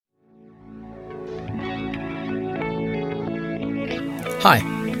Hi,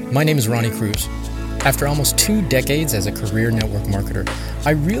 my name is Ronnie Cruz. After almost 2 decades as a career network marketer,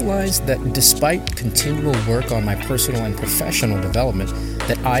 I realized that despite continual work on my personal and professional development,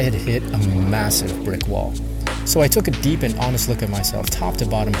 that I had hit a massive brick wall. So I took a deep and honest look at myself, top to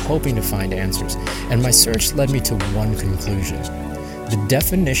bottom, hoping to find answers, and my search led me to one conclusion. The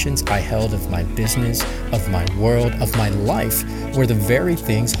definitions I held of my business, of my world, of my life were the very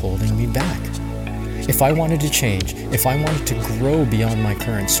things holding me back. If I wanted to change, if I wanted to grow beyond my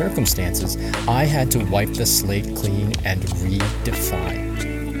current circumstances, I had to wipe the slate clean and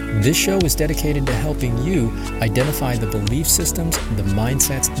redefine. This show is dedicated to helping you identify the belief systems, the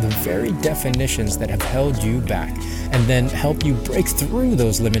mindsets, the very definitions that have held you back, and then help you break through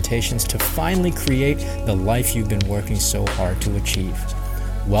those limitations to finally create the life you've been working so hard to achieve.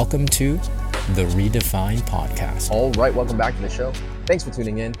 Welcome to the Redefine Podcast. All right, welcome back to the show. Thanks for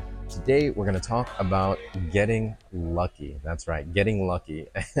tuning in. Today, we're going to talk about getting lucky. That's right, getting lucky.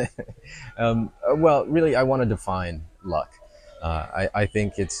 Well, really, I want to define luck. I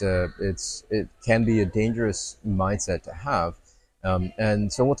think it can be a dangerous mindset to have,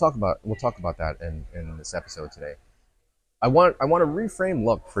 and so we'll talk about that in this episode today. I want to reframe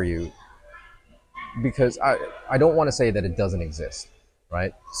luck for you because I don't want to say that it doesn't exist,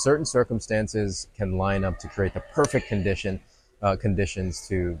 right? Certain circumstances can line up to create the perfect conditions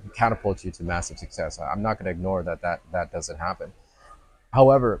to catapult you to massive success. I'm not going to ignore that doesn't happen.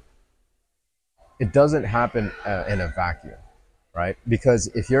 However, it doesn't happen in a vacuum, right? Because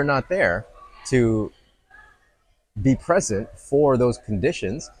if you're not there to be present for those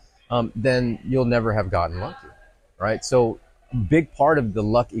conditions, then you'll never have gotten lucky, right? So a big part of the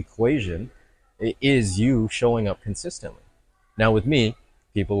luck equation is you showing up consistently. Now with me,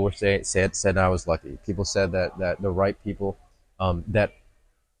 people were said I was lucky. People said that the right people, that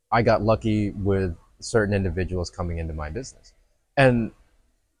I got lucky with certain individuals coming into my business. And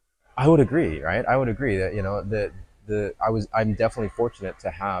I would agree, right? I would agree that, I'm definitely fortunate to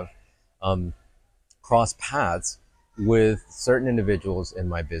have crossed paths with certain individuals in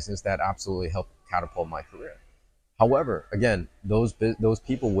my business that absolutely helped catapult my career. However, again, those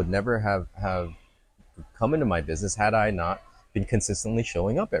people would never have come into my business had I not been consistently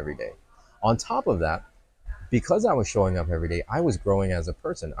showing up every day. On top of that, because I was showing up every day, I was growing as a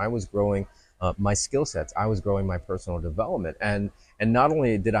person. I was growing my skill sets. I was growing my personal development. And not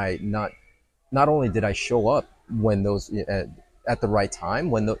only did I show up when those at the right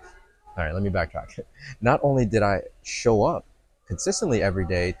time, all right, let me backtrack. Not only did I show up consistently every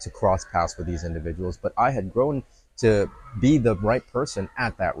day to cross paths with these individuals, but I had grown to be the right person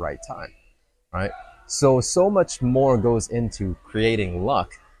at that right time, right? So much more goes into creating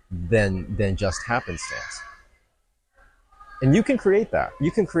luck than just happenstance. And you can create that.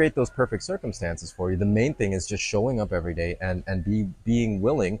 You can create those perfect circumstances for you. The main thing is just showing up every day and being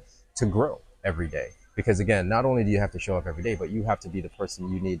willing to grow every day. Because again, not only do you have to show up every day, but you have to be the person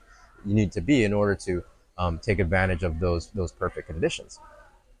you need to be in order to take advantage of those perfect conditions.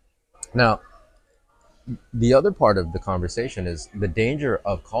 Now, the other part of the conversation is the danger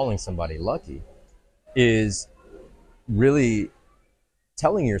of calling somebody lucky is really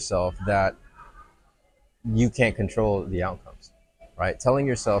telling yourself that you can't control the outcomes, right? Telling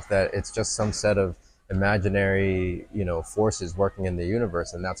yourself that it's just some set of imaginary, forces working in the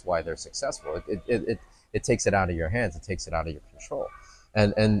universe, and that's why they're successful. It takes it out of your hands. It takes it out of your control.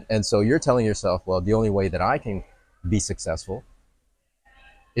 And so you're telling yourself, well, the only way that I can be successful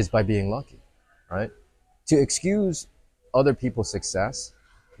is by being lucky, right? To excuse other people's success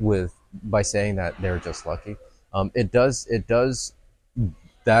by saying that they're just lucky, it does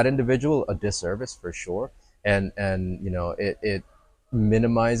that individual a disservice for sure, and it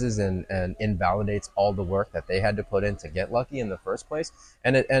minimizes and invalidates all the work that they had to put in to get lucky in the first place,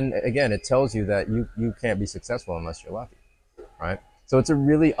 and again it tells you that you can't be successful unless you're lucky, right? So it's a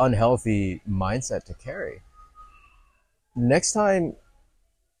really unhealthy mindset to carry. Next time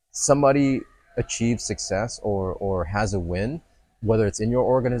somebody achieves success or has a win, whether it's in your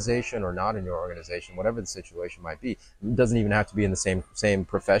organization or not in your organization, whatever the situation might be, it doesn't even have to be in the same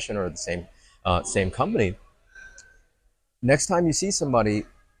profession or the same company. Next time you see somebody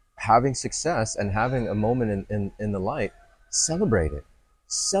having success and having a moment in the light, celebrate it,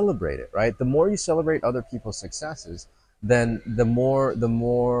 right? The more you celebrate other people's successes, then the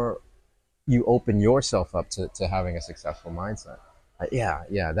more you open yourself up to having a successful mindset.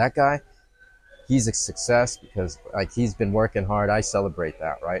 Yeah, that guy, he's a success because he's been working hard. I celebrate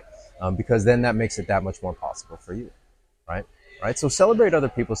that, right? Because then that makes it that much more possible for you, right? So celebrate other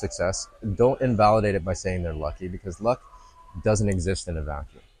people's success. Don't invalidate it by saying they're lucky, because luck doesn't exist in a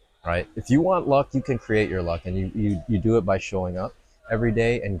vacuum, right? If you want luck, you can create your luck, and you do it by showing up every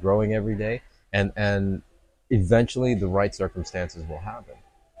day and growing every day, and eventually the right circumstances will happen,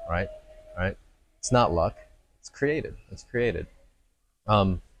 right? Right? It's not luck. It's created. It's created.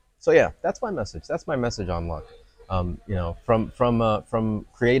 So yeah, that's my message. That's my message on luck. From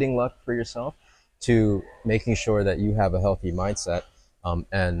creating luck for yourself to making sure that you have a healthy mindset,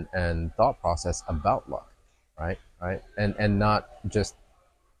 and thought process about luck, right? Right? And not just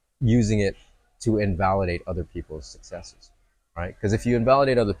using it to invalidate other people's successes, right? Because if you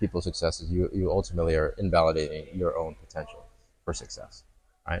invalidate other people's successes, you ultimately are invalidating your own potential for success,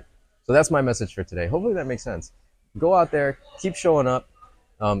 right? So that's my message for today. Hopefully that makes sense. Go out there, keep showing up,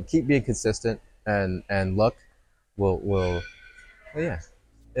 keep being consistent, and luck will well, yeah,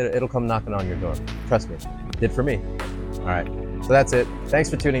 it'll come knocking on your door. Trust me, it did for me. All right, so that's it. Thanks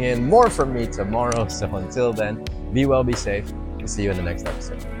for tuning in. More from me tomorrow. So until then, be well, be safe. We'll see you in the next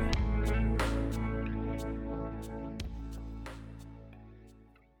episode.